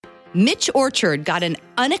Mitch Orchard got an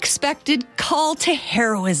unexpected call to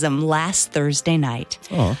heroism last Thursday night.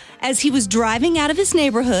 Oh. As he was driving out of his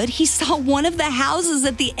neighborhood, he saw one of the houses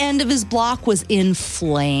at the end of his block was in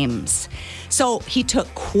flames. So he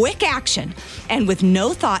took quick action, and with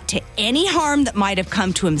no thought to any harm that might have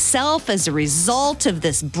come to himself as a result of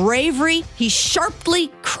this bravery, he sharply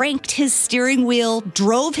cranked his steering wheel,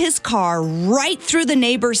 drove his car right through the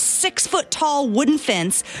neighbor's 6-foot-tall wooden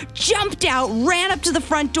fence, jumped out, ran up to the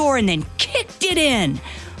front door, and then kicked it in.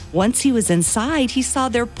 Once he was inside, he saw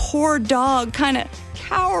their poor dog kind of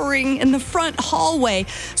cowering in the front hallway.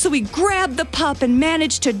 So he grabbed the pup and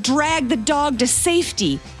managed to drag the dog to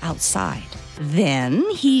safety outside. Then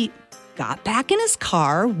he got back in his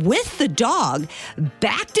car with the dog,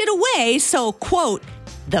 backed it away so, quote,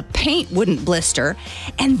 the paint wouldn't blister,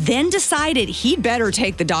 and then decided he'd better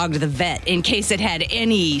take the dog to the vet in case it had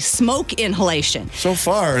any smoke inhalation. So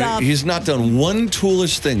far, he's not done one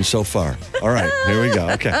toolish thing so far. All right, here we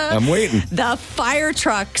go. Okay, I'm waiting. The fire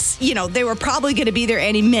trucks, they were probably going to be there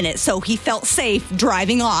any minute, so he felt safe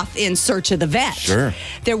driving off in search of the vet. Sure.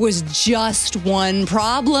 There was just one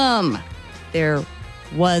problem. There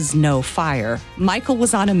was no fire. Michael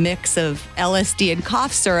was on a mix of LSD and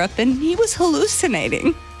cough syrup, and he was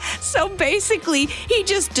hallucinating. So basically, he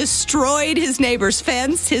just destroyed his neighbor's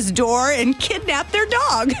fence, his door, and kidnapped their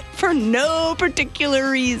dog for no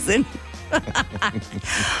particular reason.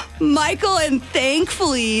 Michael and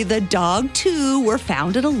thankfully the dog too were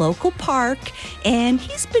found at a local park, and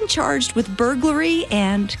he's been charged with burglary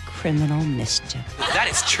and criminal mischief. That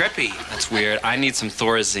is trippy. That's weird. I need some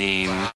Thorazine.